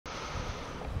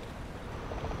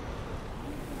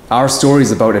Our story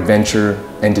is about adventure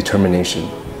and determination.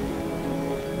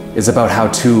 It's about how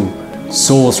two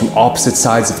souls from opposite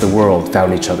sides of the world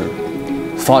found each other,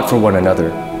 fought for one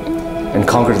another, and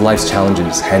conquered life's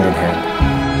challenges hand in hand.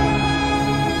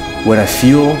 When I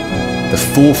feel the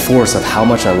full force of how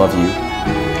much I love you,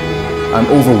 I'm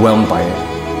overwhelmed by it.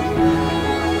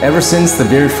 Ever since the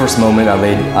very first moment I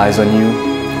laid eyes on you,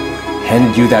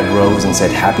 handed you that rose and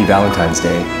said Happy Valentine's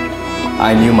Day,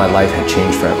 I knew my life had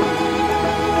changed forever.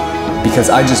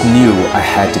 Because I just knew I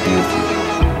had to be with you.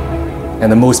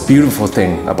 And the most beautiful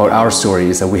thing about our story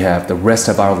is that we have the rest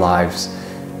of our lives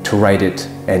to write it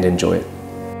and enjoy it.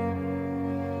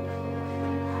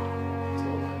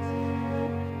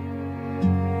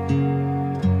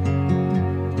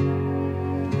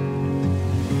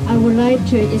 I would like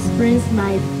to express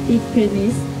my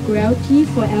deepest gratitude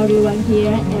for everyone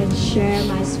here and share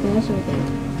my special day.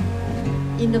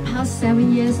 In the past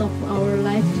 7 years of our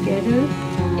life together,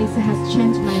 it has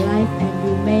changed my life and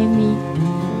you made me a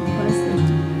person.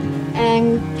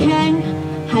 And Ken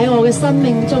喺我嘅生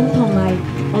命中同埋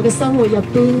我嘅生活入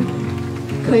邊，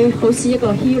佢好似一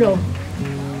個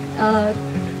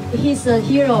hero。He's a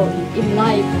hero in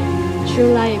life,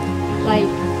 true life. Like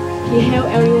he help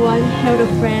everyone, help the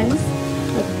friends.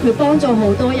 佢幫助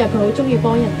好多人，佢好中意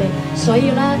幫人哋。所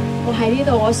以咧，我喺呢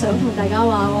度我想同大家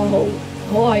話，我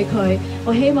好愛佢。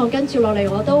我希望跟住落嚟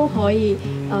我都可以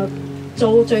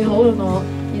做最好嘅我，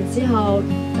然之後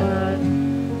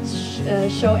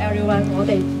show everyone 我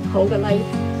哋好嘅 life。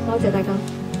多謝大家。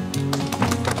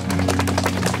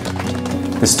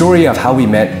The story of how we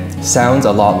met sounds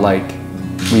a lot like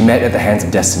we met at the hands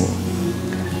of destiny.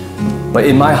 But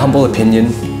in my humble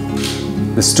opinion,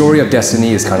 the story of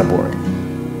destiny is kind of boring.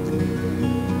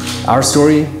 Our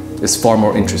story is far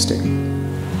more interesting.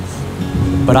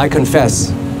 But I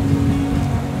confess,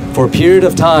 for a period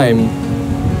of time,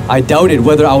 I doubted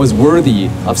whether I was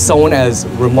worthy of someone as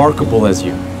remarkable as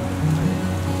you.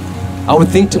 I would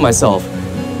think to myself,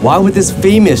 why would this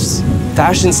famous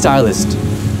fashion stylist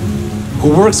who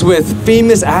works with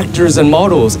famous actors and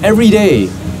models every day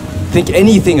think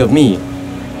anything of me,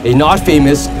 a not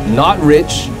famous, not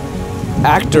rich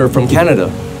actor from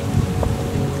Canada?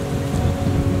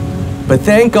 But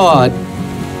thank God,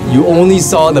 you only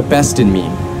saw the best in me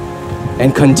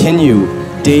and continue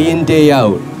day in, day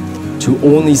out to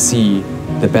only see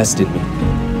the best in me.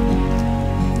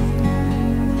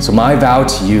 So my vow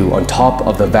to you, on top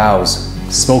of the vows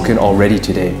spoken already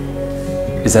today,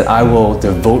 is that I will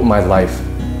devote my life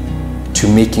to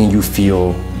making you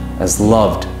feel as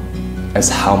loved as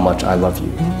how much I love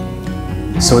you.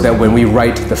 So that when we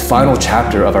write the final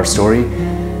chapter of our story,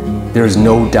 there is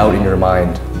no doubt in your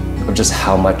mind of just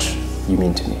how much you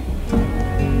mean to me.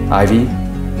 Ivy,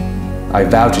 I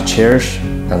vow to cherish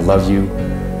and love you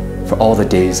for all the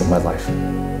days of my life.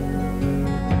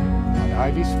 On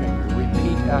Ivy's finger,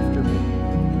 repeat after me.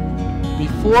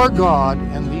 Before God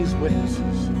and these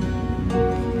witnesses.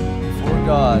 Before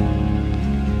God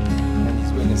and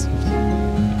these witnesses.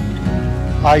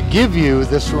 I give you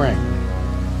this ring.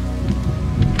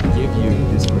 Give you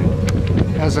this ring.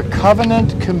 As a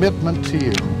covenant commitment to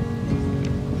you.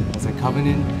 As a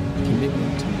covenant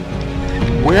commitment to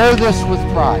you. Wear this with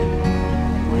pride.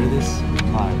 Wear this with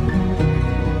pride.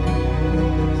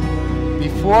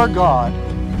 Before God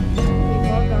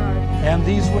and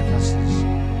these witnesses.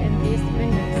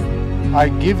 I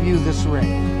give you this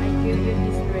ring. I give you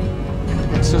this ring.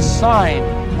 It's a sign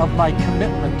of my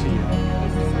commitment to you.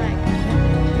 It's a sign.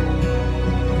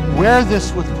 Wear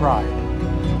this with pride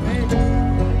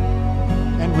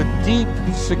and with deep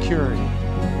security.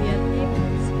 We are deep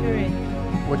security.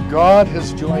 What God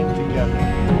has joined together,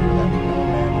 that no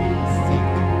man think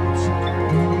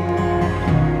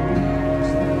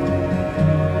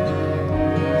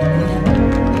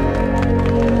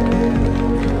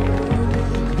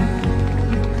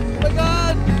Oh my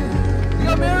God! We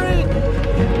got married!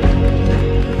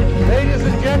 Ladies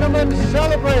and gentlemen,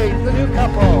 celebrate the new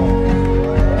couple.